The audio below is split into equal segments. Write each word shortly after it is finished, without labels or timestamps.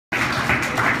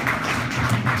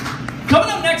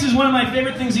is one of my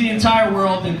favorite things in the entire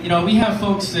world, and you know, we have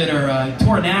folks that are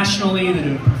tour nationally, that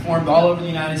have performed all over the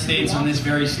United States on this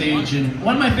very stage, and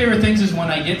one of my favorite things is when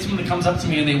I get someone that comes up to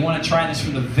me and they want to try this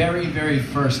for the very, very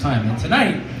first time. And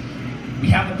tonight, we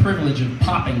have the privilege of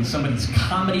popping somebody's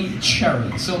comedy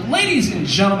cherry. So ladies and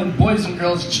gentlemen, boys and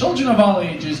girls, children of all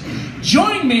ages,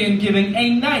 join me in giving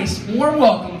a nice, warm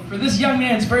welcome for this young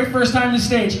man's very first time on the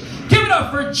stage. Give it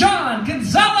up for Jon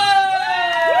Gonzalez!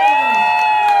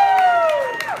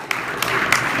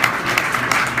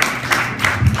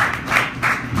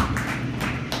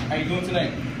 How you doing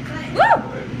tonight? Woo!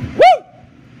 Woo!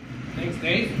 Thanks,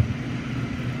 Dave.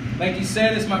 Like you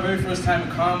said, it's my very first time in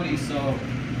comedy, so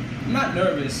I'm not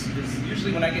nervous. Because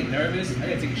usually when I get nervous, I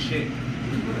gotta take a shit.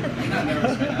 I'm not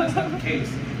nervous right now, that's not the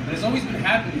case. And it's always been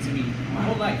happening to me my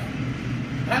whole life.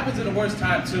 It happens at the worst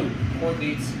time too. Court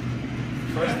dates,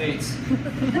 first dates,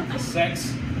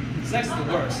 sex. Sex is the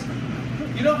worst.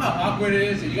 You know how awkward it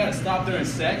is that you gotta stop during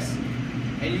sex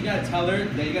and you gotta tell her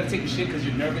that you gotta take a shit because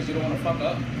you're nervous, you don't wanna fuck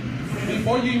up?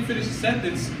 Before you even finish the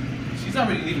sentence, she's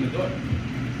already leaving the door.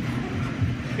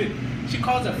 She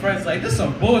calls her friends like, this is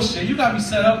some bullshit. You got me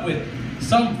set up with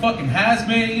some fucking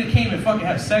has-been. You can't even fucking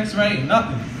have sex right and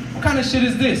nothing. What kind of shit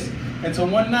is this? Until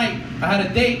one night, I had a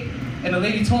date, and the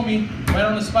lady told me right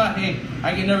on the spot, hey,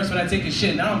 I get nervous when I take a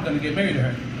shit. Now I'm gonna get married to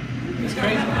her. It's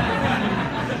crazy.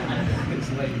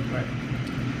 It's late, right?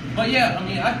 But yeah,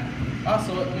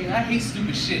 I hate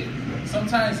stupid shit.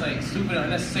 Sometimes like stupid or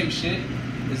unnecessary shit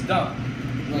is dumb.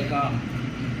 Like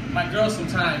my girl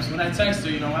sometimes, when I text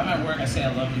her, you know, I'm at work, I say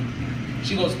I love you.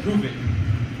 She goes, prove it.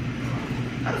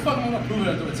 How the fuck am I gonna prove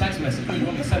it through a text message? You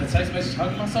want me to send a text message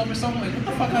hugging myself or something? Like, what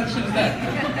the fuck kind of shit is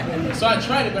that? So I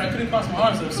tried it, but I couldn't cross my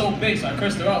arms, so it was so big, so I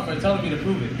cursed her out for telling me to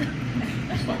prove it.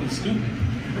 It's fucking stupid.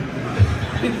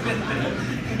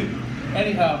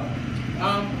 Anyhow,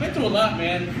 went through a lot,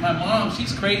 man. My mom,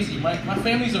 she's crazy. My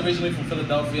family's originally from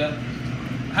Philadelphia.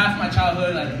 Half my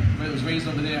childhood, I was raised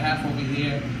over there, half over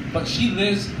here. But she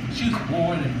was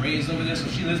born and raised over there, so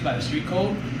she lives by the street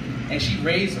code. And she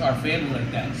raised our family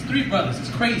like that. It's 3 brothers, it's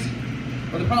crazy.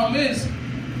 But the problem is,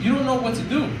 you don't know what to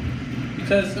do.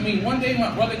 Because, I mean, one day my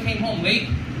brother came home late,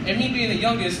 and me being the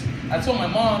youngest, I told my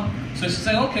mom, so she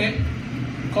said, okay.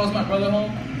 Calls my brother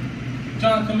home,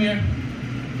 John, come here.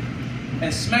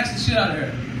 And smacks the shit out of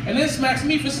her. And then smacks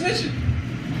me for snitching.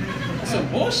 That's some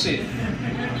bullshit.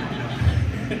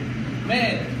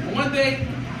 Man, one day,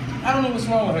 I don't know what's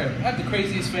wrong with her. I have the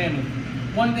craziest family.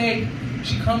 One day,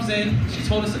 she comes in, she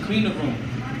told us to clean the room.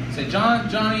 Said, John,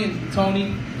 Johnny, and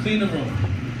Tony, clean the room.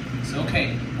 I said,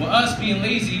 okay. Well, us being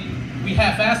lazy, we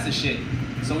half-assed the shit.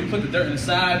 So we put the dirt in the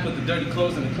side, put the dirty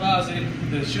clothes in the closet,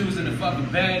 the shoes in the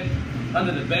fucking bed,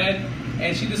 under the bed,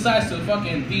 and she decides to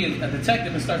fucking be a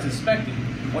detective and starts inspecting.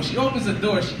 When she opens the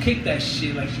door, she kicked that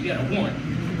shit like she got a warrant.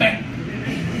 Bang!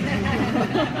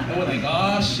 And we're like,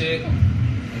 oh shit,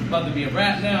 it's about to be a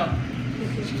rap now.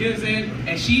 She gets in,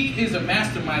 and she is a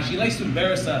mastermind. She likes to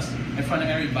embarrass us in front of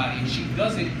everybody, and she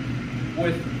does it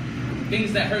with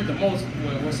things that hurt the most,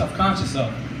 we're self-conscious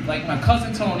of. Like my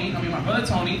cousin Tony, my brother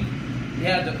Tony, he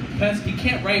had the pencil, he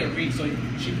can't write or read, so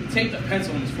she taped a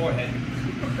pencil on his forehead.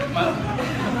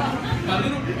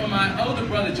 My older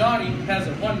brother Johnny has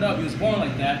a one nub, he was born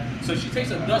like that, so she takes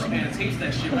a dustpan and tapes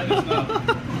that shit right in his nub.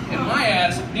 And my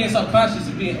ass, being self-conscious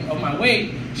of my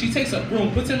weight, she takes a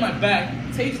broom, puts it in my back,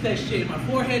 tapes that shit in my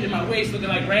forehead and my waist looking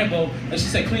like Rambo, and she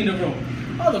said, clean the room.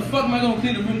 How the fuck am I gonna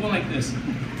clean the room going like this?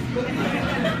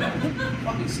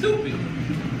 Fucking stupid.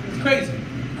 It's crazy.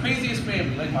 Craziest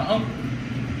family, like my uncle.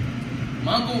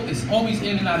 My uncle is always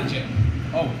in and out of jail.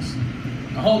 Always.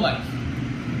 My whole life.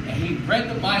 And he read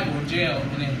the Bible in jail,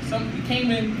 and then he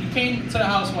came to the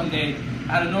house one day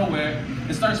out of nowhere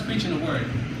and starts preaching the word.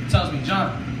 He tells me,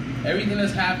 John, everything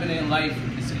that's happening in life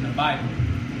is in the Bible.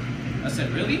 I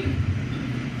said, really?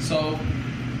 So,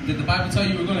 did the Bible tell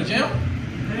you you were going to jail?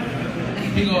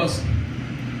 He goes,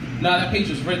 nah, that page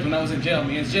was ripped when I was in jail.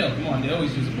 Man's jail, come on, they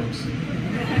always use the books.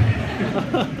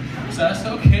 So I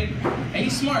said, okay. And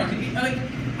he's smart.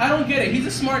 I don't get it. He's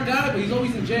a smart guy, but he's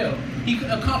always in jail. He could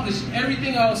accomplish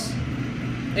everything else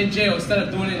in jail instead of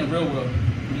doing it in the real world.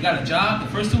 He got a job. The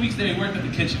first 2 weeks there, he worked at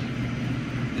the kitchen.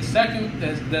 The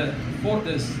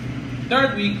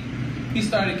third week, he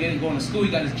started going to school. He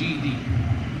got his GED.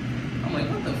 I'm like,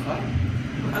 what the fuck?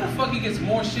 How the fuck he gets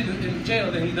more shit in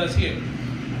jail than he does here?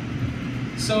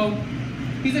 So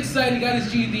he's excited. He got his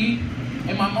GED,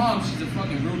 and my mom, she's a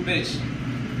fucking rude bitch.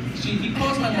 He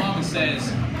calls my mom and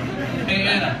says, hey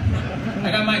Anna,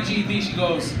 I got my GED. She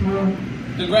goes,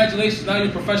 congratulations, now you're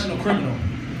a professional criminal.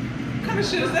 What kind of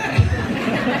shit is that?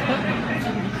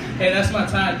 Hey, that's my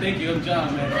time. Thank you. I'm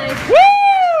John, man. Woo!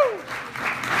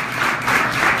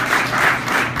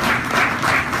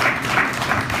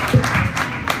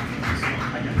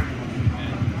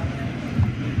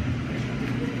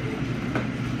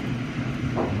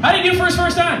 you for his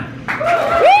first time. Jon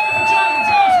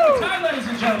Gonzalez from the time, ladies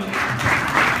and gentlemen.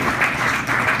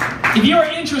 If you are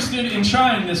interested in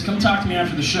trying this, come talk to me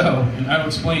after the show, and I will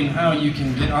explain how you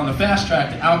can get on the fast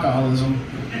track to alcoholism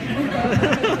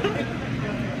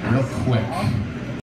real quick.